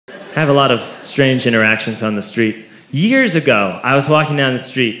I have a lot of strange interactions on the street. Years ago, I was walking down the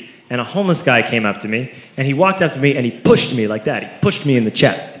street, and a homeless guy came up to me, and he walked up to me, and he pushed me like that. He pushed me in the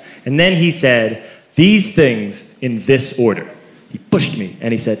chest. And then he said, these things in this order. He pushed me,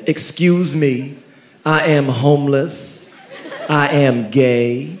 and he said, excuse me, I am homeless, I am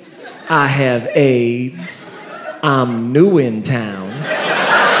gay, I have AIDS, I'm new in town.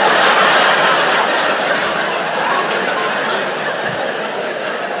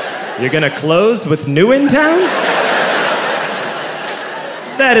 You're gonna close with new in town?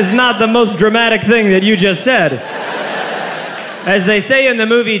 That is not the most dramatic thing that you just said. As they say in the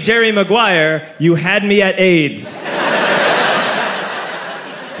movie Jerry Maguire, you had me at AIDS.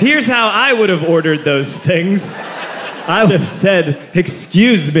 Here's how I would have ordered those things. I would have said,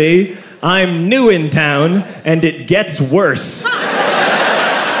 excuse me, I'm new in town, and it gets worse.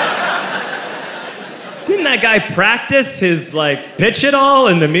 Didn't that guy practice his, pitch it all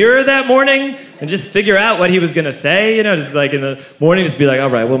in the mirror that morning and just figure out what he was gonna say? You know, just in the morning, just be like, all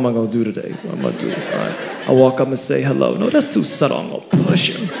right, what am I gonna do today? What am I gonna do? All right. I walk up and say hello. No, that's too subtle. I'm gonna push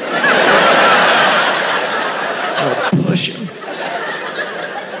him. I'm gonna push him.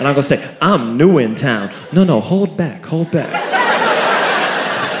 And I'm gonna say, I'm new in town. No, hold back.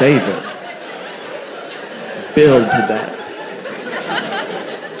 Save it. Build to that.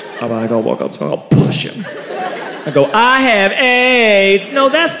 All right, I gotta walk up to him, I'll push him. I go, I have AIDS. No,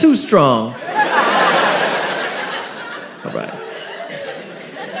 that's too strong. All right.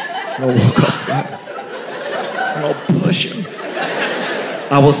 I'm gonna walk up to him. I'm gonna push him.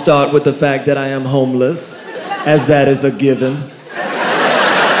 I will start with the fact that I am homeless, as that is a given.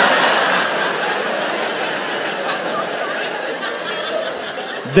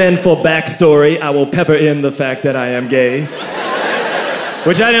 Then for backstory, I will pepper in the fact that I am gay.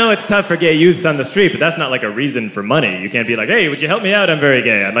 Which I know it's tough for gay youths on the street, but that's not like a reason for money. You can't be like, hey, would you help me out? I'm very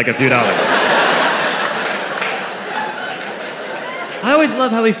gay. I'd like a few dollars. I always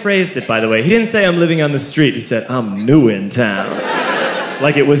love how he phrased it, by the way. He didn't say I'm living on the street. He said, I'm new in town.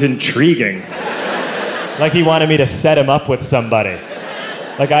 Like it was intriguing. Like he wanted me to set him up with somebody.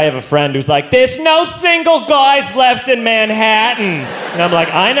 Like I have a friend who's like, there's no single guys left in Manhattan. And I'm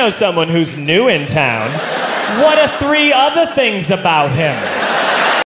like, I know someone who's new in town. What are 3 other things about him?